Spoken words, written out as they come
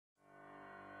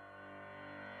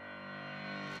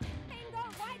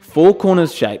Four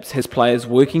corners shapes has players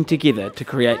working together to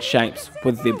create shapes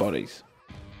with their bodies.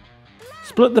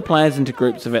 Split the players into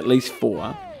groups of at least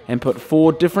 4 and put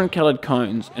 4 different coloured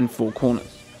cones in 4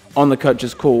 corners. On the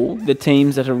coach's call, the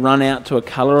teams are to run out to a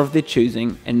colour of their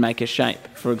choosing and make a shape,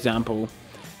 for example,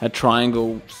 a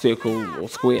triangle, circle or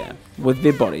square, with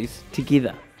their bodies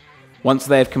together. Once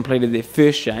they have completed their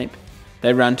first shape,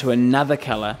 they run to another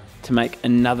colour to make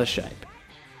another shape.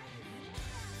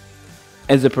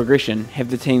 As a progression, have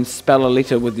the teams spell a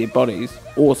letter with their bodies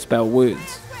or spell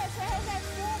words.